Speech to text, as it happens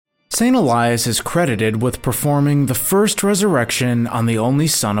St. Elias is credited with performing the first resurrection on the only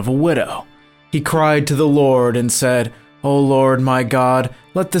son of a widow. He cried to the Lord and said, "O Lord my God,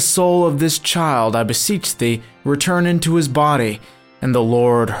 let the soul of this child, I beseech thee, return into his body." And the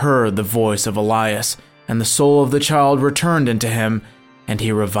Lord heard the voice of Elias, and the soul of the child returned into him, and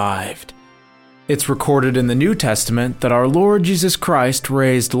he revived. It's recorded in the New Testament that our Lord Jesus Christ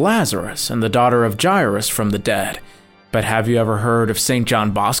raised Lazarus and the daughter of Jairus from the dead. But have you ever heard of St.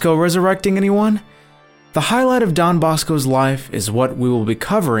 John Bosco resurrecting anyone? The highlight of Don Bosco's life is what we will be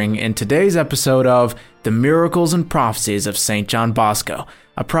covering in today's episode of The Miracles and Prophecies of St. John Bosco,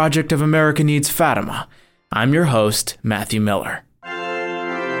 a project of America Needs Fatima. I'm your host, Matthew Miller.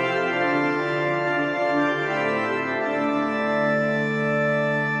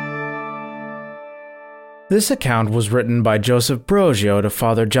 This account was written by Joseph Brogio to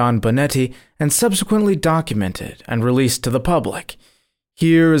Father John Bonetti and subsequently documented and released to the public.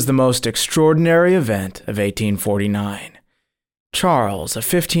 Here is the most extraordinary event of 1849. Charles, a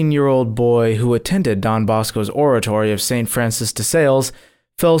 15-year-old boy who attended Don Bosco's oratory of St. Francis de Sales,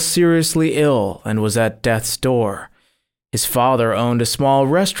 fell seriously ill and was at death's door. His father owned a small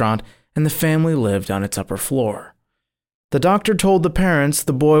restaurant and the family lived on its upper floor. The doctor told the parents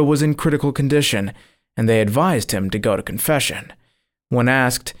the boy was in critical condition, and they advised him to go to confession. When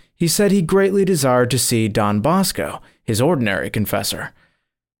asked, he said he greatly desired to see Don Bosco, his ordinary confessor.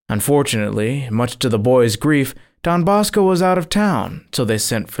 Unfortunately, much to the boy's grief, Don Bosco was out of town, so they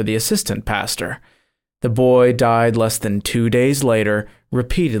sent for the assistant pastor. The boy died less than 2 days later,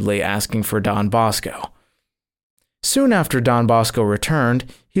 repeatedly asking for Don Bosco. Soon after Don Bosco returned,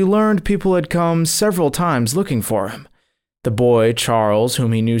 he learned people had come several times looking for him. The boy, Charles,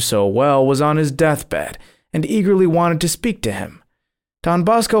 whom he knew so well, was on his deathbed and eagerly wanted to speak to him. Don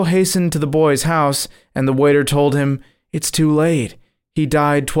Bosco hastened to the boy's house, and the waiter told him, "It's too late. He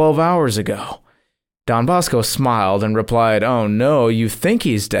died 12 hours ago." Don Bosco smiled and replied, "Oh no, you think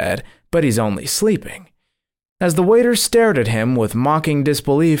he's dead, but he's only sleeping." As the waiter stared at him with mocking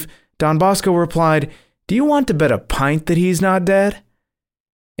disbelief, Don Bosco replied, "Do you want to bet a pint that he's not dead?"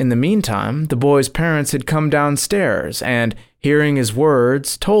 In the meantime, the boy's parents had come downstairs and, hearing his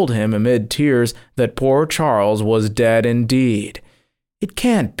words, told him amid tears that poor Charles was dead indeed. "It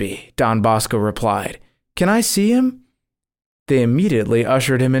can't be," Don Bosco replied. "Can I see him?" They immediately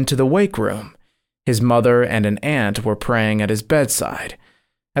ushered him into the wake room. His mother and an aunt were praying at his bedside.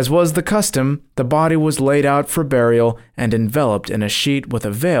 As was the custom, the body was laid out for burial and enveloped in a sheet with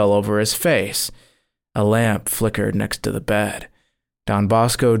a veil over his face. A lamp flickered next to the bed. Don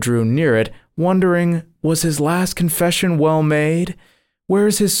Bosco drew near it, wondering, was his last confession well made? Where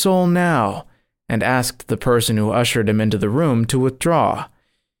is his soul now? And asked the person who ushered him into the room to withdraw.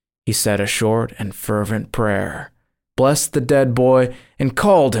 He said a short and fervent prayer, blessed the dead boy, and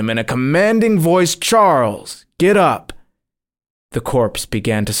called him in a commanding voice, "Charles, get up!" The corpse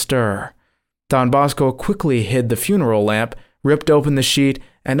began to stir. Don Bosco quickly hid the funeral lamp, ripped open the sheet,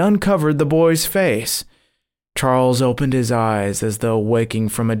 and uncovered the boy's face. Charles opened his eyes as though waking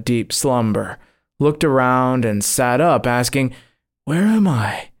from a deep slumber, looked around and sat up, asking, "Where am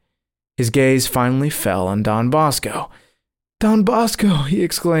I?" His gaze finally fell on Don Bosco. "Don Bosco," he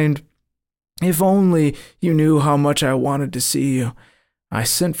exclaimed, "if only you knew how much I wanted to see you. I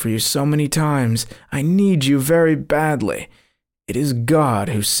sent for you so many times. I need you very badly. It is God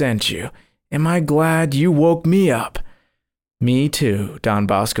who sent you. Am I glad you woke me up?" "Me too," Don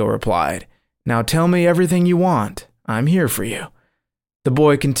Bosco replied. "Now tell me everything you want. I'm here for you." The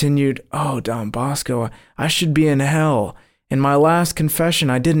boy continued, "Oh, Don Bosco, I should be in hell. In my last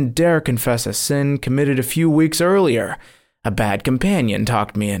confession, I didn't dare confess a sin committed a few weeks earlier. A bad companion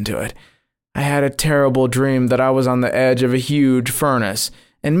talked me into it. I had a terrible dream that I was on the edge of a huge furnace,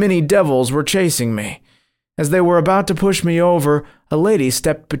 and many devils were chasing me. As they were about to push me over, a lady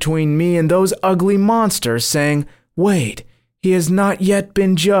stepped between me and those ugly monsters, saying, 'Wait, he has not yet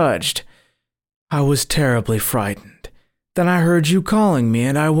been judged.' I was terribly frightened. Then I heard you calling me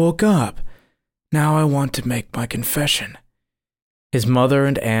and I woke up. Now I want to make my confession." His mother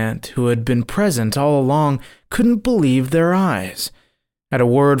and aunt, who had been present all along, couldn't believe their eyes. At a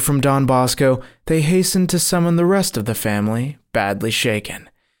word from Don Bosco, they hastened to summon the rest of the family, badly shaken.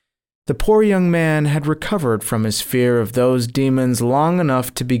 The poor young man had recovered from his fear of those demons long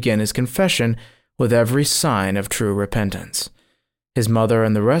enough to begin his confession with every sign of true repentance. His mother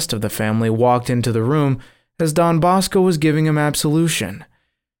and the rest of the family walked into the room as Don Bosco was giving him absolution.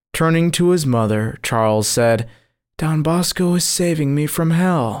 Turning to his mother, Charles said, "Don Bosco is saving me from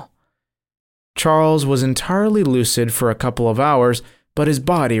hell." Charles was entirely lucid for a couple of hours, but his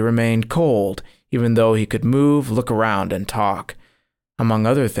body remained cold, even though he could move, look around, and talk. Among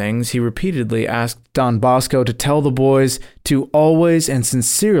other things, he repeatedly asked Don Bosco to tell the boys to always and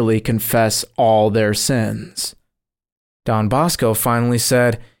sincerely confess all their sins. Don Bosco finally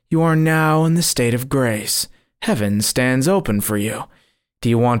said, "You are now in the state of grace. Heaven stands open for you. Do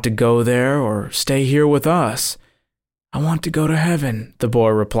you want to go there or stay here with us?" "I want to go to heaven," the boy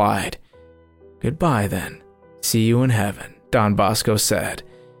replied. "Goodbye then. See you in heaven," Don Bosco said.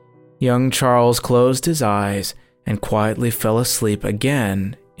 Young Charles closed his eyes and quietly fell asleep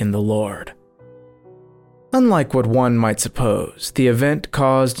again in the Lord. Unlike what one might suppose, the event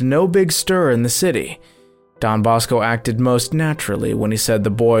caused no big stir in the city. Don Bosco acted most naturally when he said the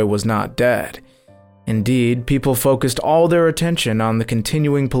boy was not dead. Indeed, people focused all their attention on the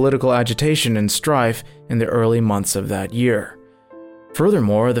continuing political agitation and strife in the early months of that year.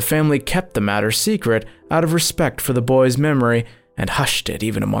 Furthermore, the family kept the matter secret out of respect for the boy's memory and hushed it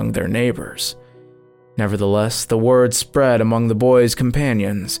even among their neighbors. Nevertheless, the word spread among the boy's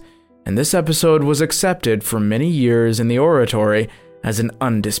companions, and this episode was accepted for many years in the oratory as an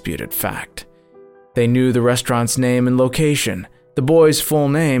undisputed fact. They knew the restaurant's name and location, the boy's full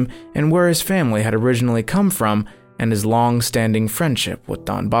name, and where his family had originally come from, and his long-standing friendship with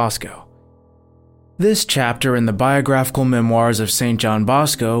Don Bosco. This chapter in the biographical memoirs of St. John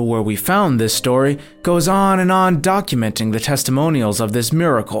Bosco, where we found this story, goes on and on documenting the testimonials of this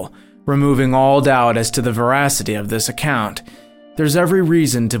miracle, removing all doubt as to the veracity of this account. There's every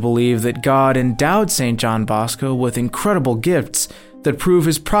reason to believe that God endowed St. John Bosco with incredible gifts that prove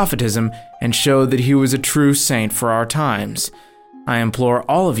his prophetism and show that he was a true saint for our times. I implore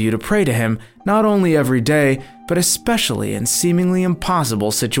all of you to pray to him not only every day, but especially in seemingly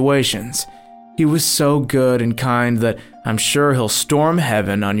impossible situations. He was so good and kind that I'm sure he'll storm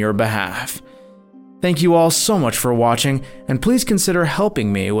heaven on your behalf. Thank you all so much for watching, and please consider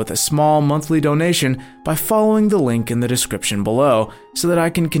helping me with a small monthly donation by following the link in the description below so that I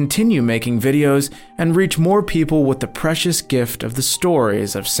can continue making videos and reach more people with the precious gift of the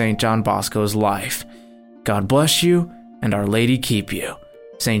stories of St. John Bosco's life. God bless you, and Our Lady keep you.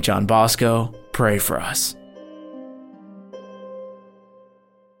 St. John Bosco, pray for us.